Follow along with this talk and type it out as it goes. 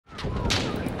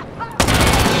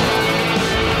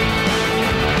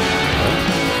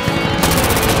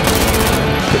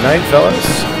Good night, fellas.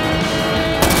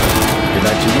 Good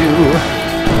night to you.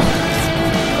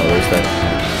 Oh, there's that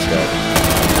guy.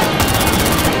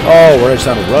 Oh, we're just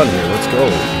on a run here. Let's go.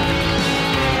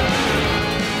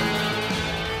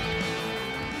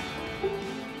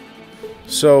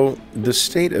 So, the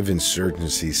state of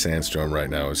Insurgency Sandstorm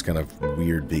right now is kind of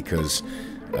weird because,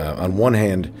 on one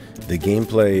hand, the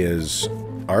gameplay is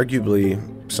arguably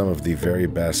some of the very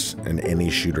best in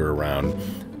any shooter around.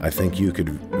 I think you could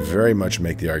very much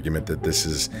make the argument that this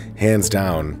is, hands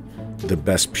down, the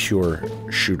best pure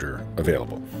shooter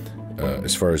available.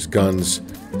 As far as guns,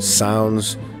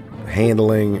 sounds,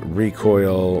 handling,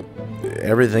 recoil,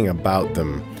 everything about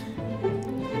them.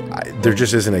 There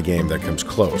just isn't a game that comes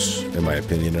close, in my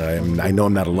opinion. And I know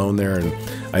I'm not alone there, and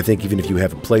I think even if you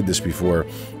haven't played this before,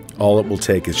 all it will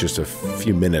take is just a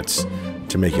few minutes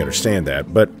to make you understand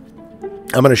that. But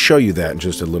I'm going to show you that in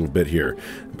just a little bit here.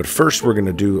 But first, we're going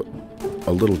to do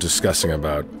a little discussing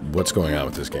about what's going on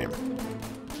with this game.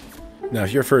 Now,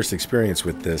 if your first experience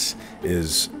with this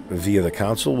is via the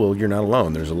console, well, you're not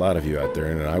alone. There's a lot of you out there,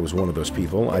 and I was one of those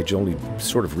people. I only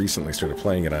sort of recently started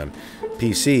playing it on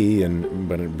PC,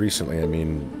 but recently, I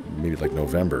mean, maybe like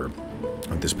November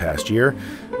of this past year.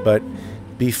 But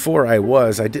before I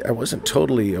wasn't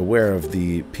totally aware of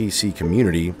the PC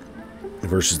community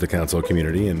versus the console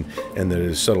community, and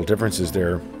the subtle differences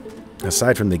there.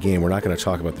 Aside from the game, we're not going to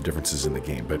talk about the differences in the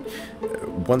game, but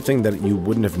one thing that you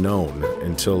wouldn't have known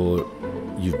until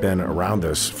you've been around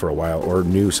this for a while or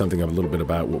knew something a little bit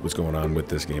about what was going on with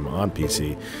this game on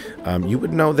PC, you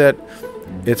would know that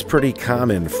it's pretty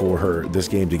common for this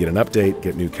game to get an update,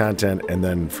 get new content, and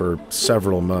then for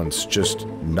several months, just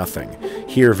nothing.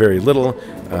 Here, very little,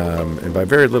 and by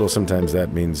very little, sometimes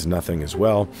that means nothing as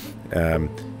well.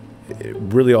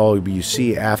 Really all you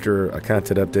see after a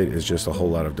content update is just a whole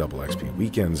lot of double XP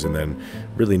weekends, and then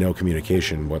really no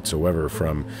communication whatsoever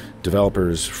from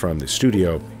developers, from the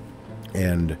studio.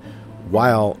 And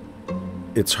while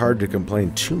it's hard to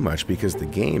complain too much because the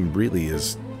game really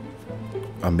is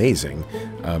amazing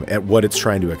at what it's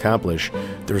trying to accomplish,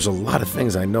 there's a lot of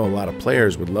things I know a lot of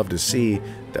players would love to see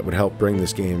that would help bring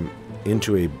this game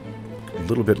into a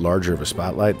little bit larger of a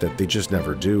spotlight that they just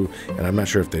never do. And I'm not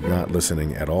sure if they're not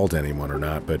listening at all to anyone or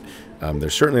not, but they're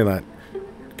certainly not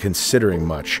considering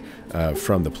much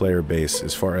from the player base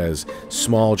as far as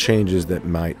small changes that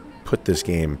might put this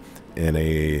game in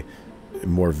a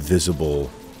more visible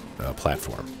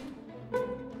platform.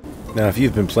 Now, if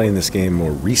you've been playing this game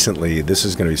more recently, this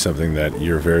is going to be something that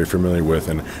you're very familiar with,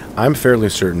 and I'm fairly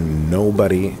certain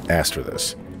nobody asked for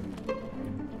this.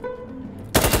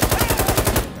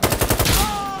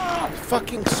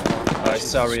 Fucking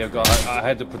sorry, I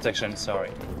had the protection,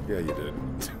 sorry. Yeah, you did.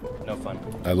 No fun.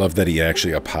 I love that he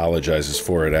actually apologizes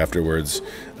for it afterwards.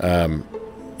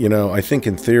 You know, I think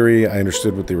in theory I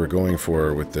understood what they were going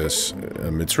for with this.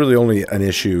 It's really only an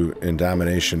issue in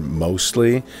domination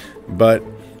mostly, but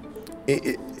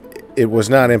it was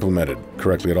not implemented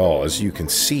correctly at all, as you can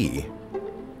see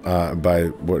by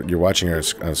what you're watching here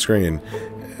on screen.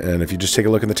 And if you just take a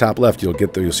look in the top left, you'll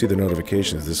see the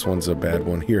notifications. This one's a bad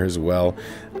one here as well.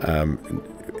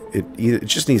 It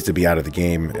just needs to be out of the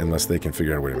game unless they can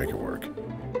figure out a way to make it work.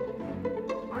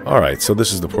 Alright, so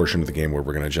this is the portion of the game where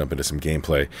we're going to jump into some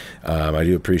gameplay. I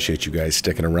do appreciate you guys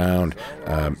sticking around.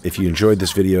 If you enjoyed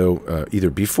this video,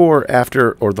 either before,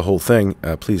 after, or the whole thing,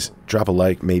 please drop a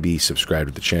like, maybe subscribe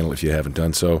to the channel if you haven't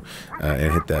done so,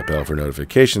 and hit that bell for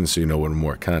notifications so you know when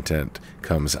more content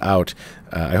comes out.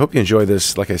 I hope you enjoy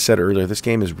this. Like I said earlier, this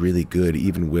game is really good,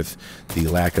 even with the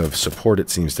lack of support it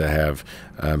seems to have.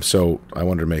 So I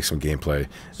wanted to make some gameplay,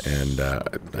 and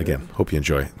again, hope you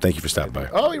enjoy. Thank you for stopping by.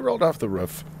 Oh, he rolled off the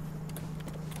roof.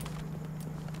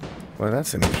 Well,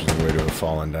 that's an interesting way to have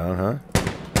fallen down, huh?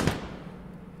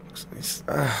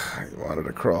 I wanted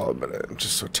to crawl, but I'm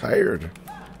just so tired.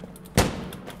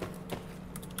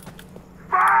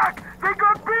 Fuck! They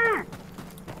got B!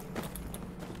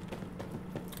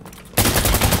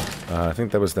 I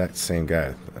think that was that same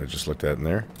guy I just looked at in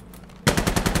there.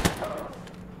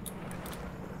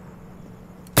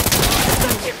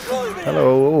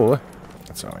 Hello.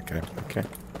 That's not okay. Okay.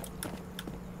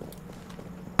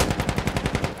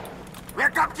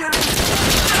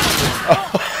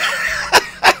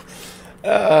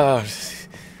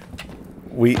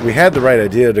 We had the right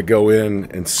idea to go in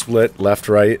and split left,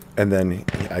 right, and then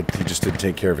he just didn't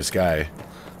take care of his guy.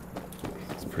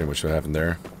 That's pretty much what happened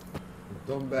there.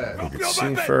 We could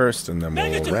see first, and then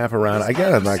we'll wrap around. I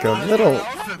got like a little,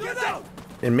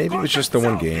 and maybe it was just the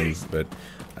one game, but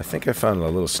I think I found a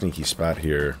little sneaky spot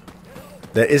here.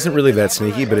 That isn't really that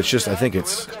sneaky, but it's just, I think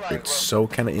it's so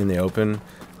kind of in the open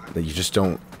that you just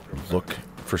don't look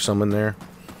for someone there.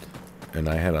 And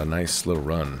I had a nice little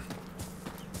run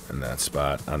in that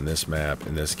spot on this map,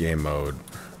 in this game mode.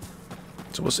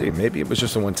 So we'll see. Maybe it was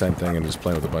just a one-time thing and just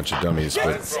playing with a bunch of dummies,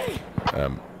 but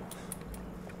I'm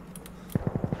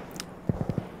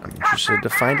interested to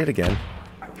find it again.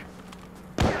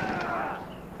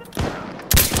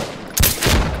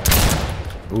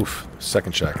 Oof,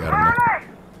 second shot got him there.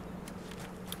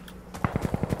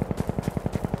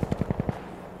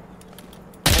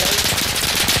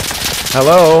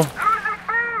 Hello?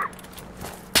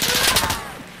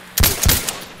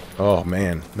 Oh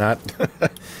man, not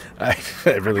I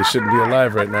really shouldn't be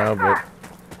alive right now, but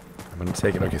I'm gonna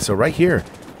take it. Okay, so right here,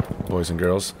 boys and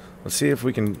girls, let's see if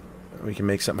we can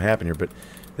make something happen here. But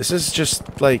this is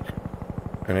just like,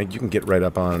 and you can get right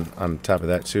up on top of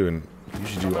that too, and you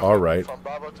should do all right. From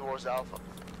Bravo towards Alpha.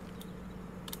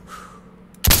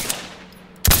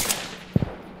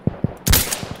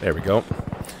 There we go.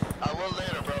 I will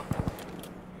later, bro.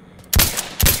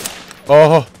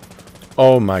 Oh,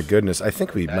 oh my goodness! I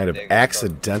think we might have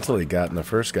accidentally gotten the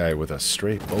first guy with a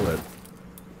straight bullet.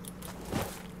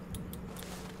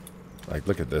 Like,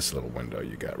 look at this little window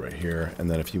you got right here, and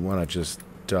then if you want to just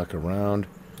duck around,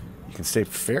 you can stay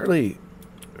fairly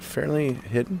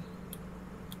hidden.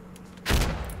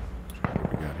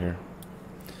 What we got here?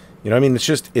 You know, I mean, it's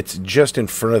just in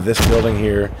front of this building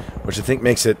here, which I think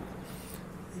makes it.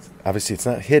 Obviously, it's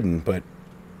not hidden, but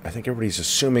I think everybody's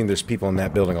assuming there's people in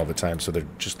that building all the time, so they're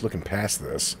just looking past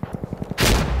this.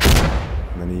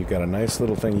 And then you've got a nice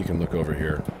little thing you can look over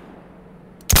here.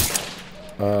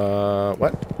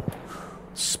 What?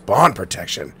 Spawn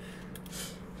protection.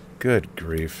 Good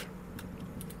grief.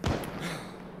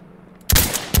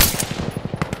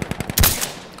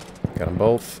 Got them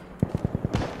both.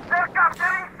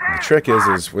 The trick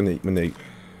is when they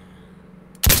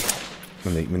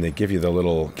give you the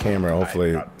little camera,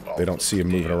 hopefully they don't see you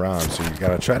moving around. So you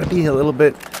gotta try to be a little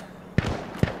bit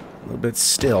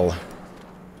still.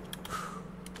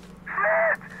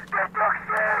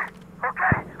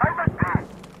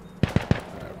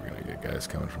 We're gonna get guys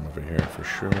coming from over here for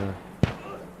sure.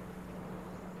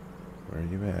 Where are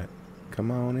you at?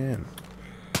 Come on in.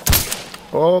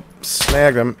 Oh,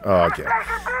 snag them. Oh, okay.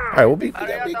 All right, we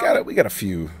got a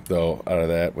few though out of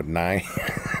that with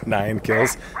 9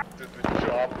 kills.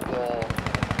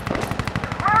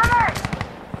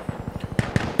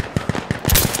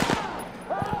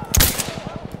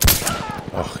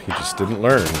 Oh, he just didn't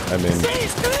learn. I mean, I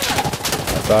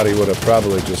thought he would have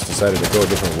probably just decided to go a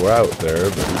different route there,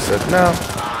 but he said no.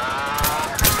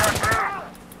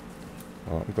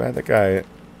 Well, I'm glad that guy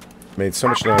made so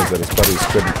much noise that his buddies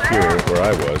couldn't hear where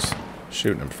I was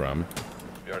shooting him from.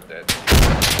 You're dead.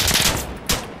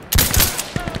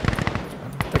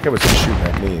 I think I was just shooting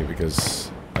at me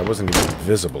because I wasn't even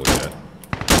visible yet.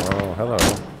 Oh, hello.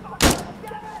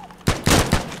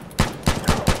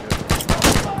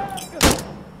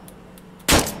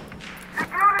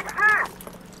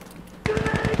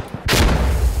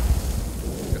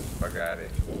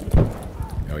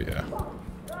 Oh, yeah.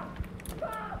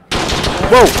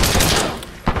 Whoa!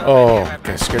 Oh,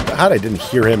 I scared. How'd I didn't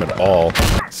hear him at all?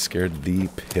 Scared the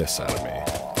piss out of me.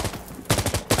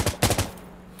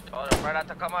 Told him right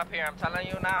to come up here. I'm telling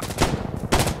you now.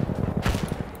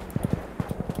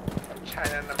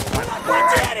 China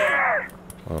 #1.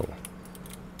 Oh.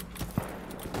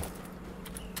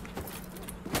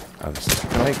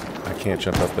 I can't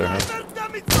jump up there, huh?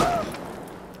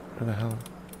 Where the hell?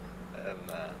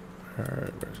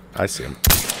 I see him.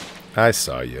 I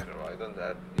saw you.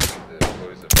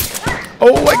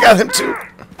 Oh, I got him too.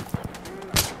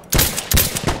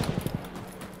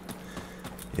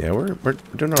 Yeah, we're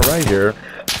doing all right here.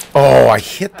 Oh, I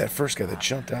hit that first guy that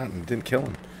jumped out and didn't kill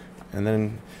him. And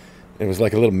then it was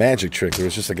like a little magic trick. There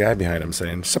was just a guy behind him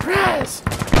saying, "Surprise!"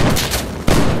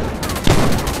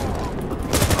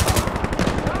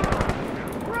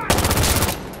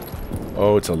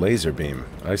 Oh, it's a laser beam.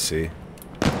 I see.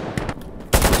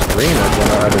 It's green. I don't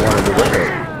know how to want to look at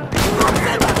it.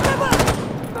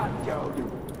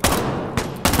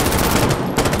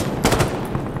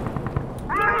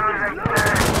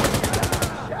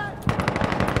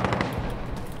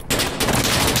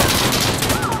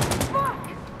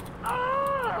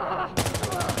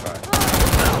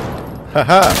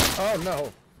 Haha! Oh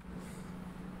no!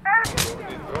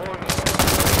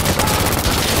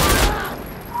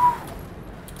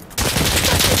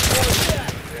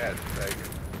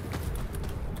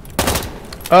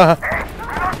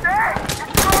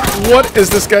 What is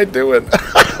this guy doing?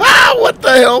 What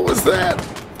the hell was that?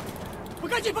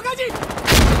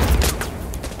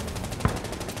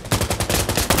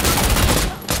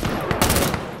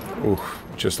 Ooh,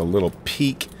 just a little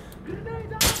peek.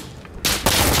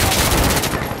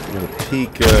 got a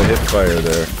peak hip fire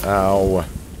there. Ow.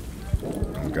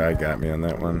 Oh, guy got me on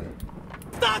that one.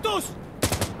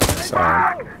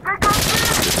 Sorry. Did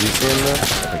he see him there?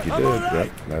 I think he did. Yep,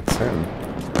 that's him.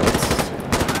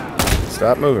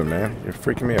 Stop moving, man. You're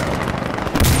freaking me out.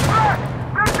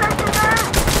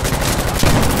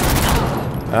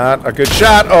 Not a good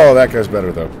shot. Oh, that guy's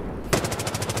better, though.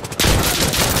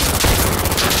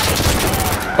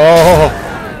 Oh.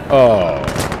 Oh.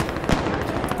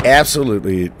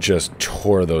 Absolutely just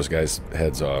tore those guys'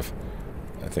 heads off.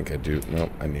 I think I do.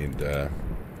 Nope, I need,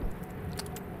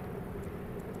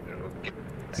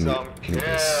 Some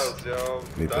kills, yo.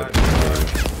 Need that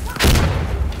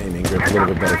aiming grip a little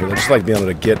bit better. Because I just like being able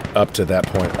to get up to that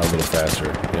point a little faster,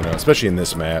 you know, especially in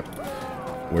this map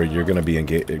where you're going to be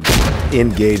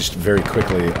engaged very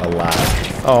quickly a lot.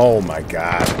 Oh my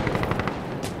god.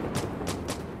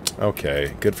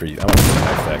 Okay, good for you. I'm going to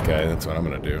knife that guy. That's what I'm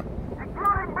going to do.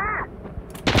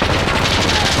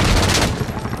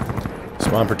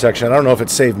 Spawn protection. I don't know if it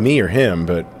saved me or him,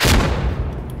 but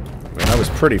I mean, I was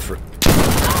pretty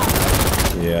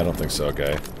yeah, I don't think so,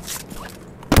 guy.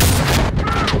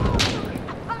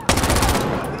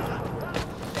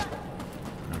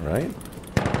 Alright.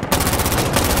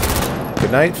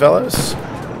 Good night, fellas.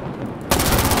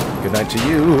 Good night to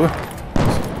you.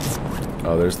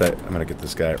 Oh, there's that. I'm gonna get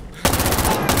this guy.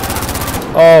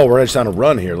 Oh, we're just on a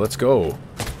run here. Let's go.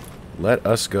 Let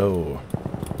us go.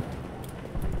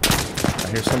 I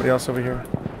hear somebody else over here.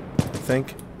 I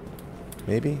think.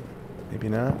 Maybe. Maybe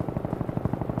not.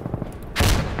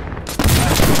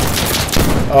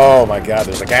 Oh my god,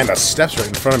 there's a guy in the steps right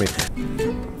in front of me.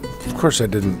 Of course I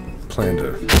didn't plan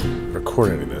to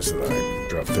record any of this, and I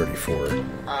dropped 34.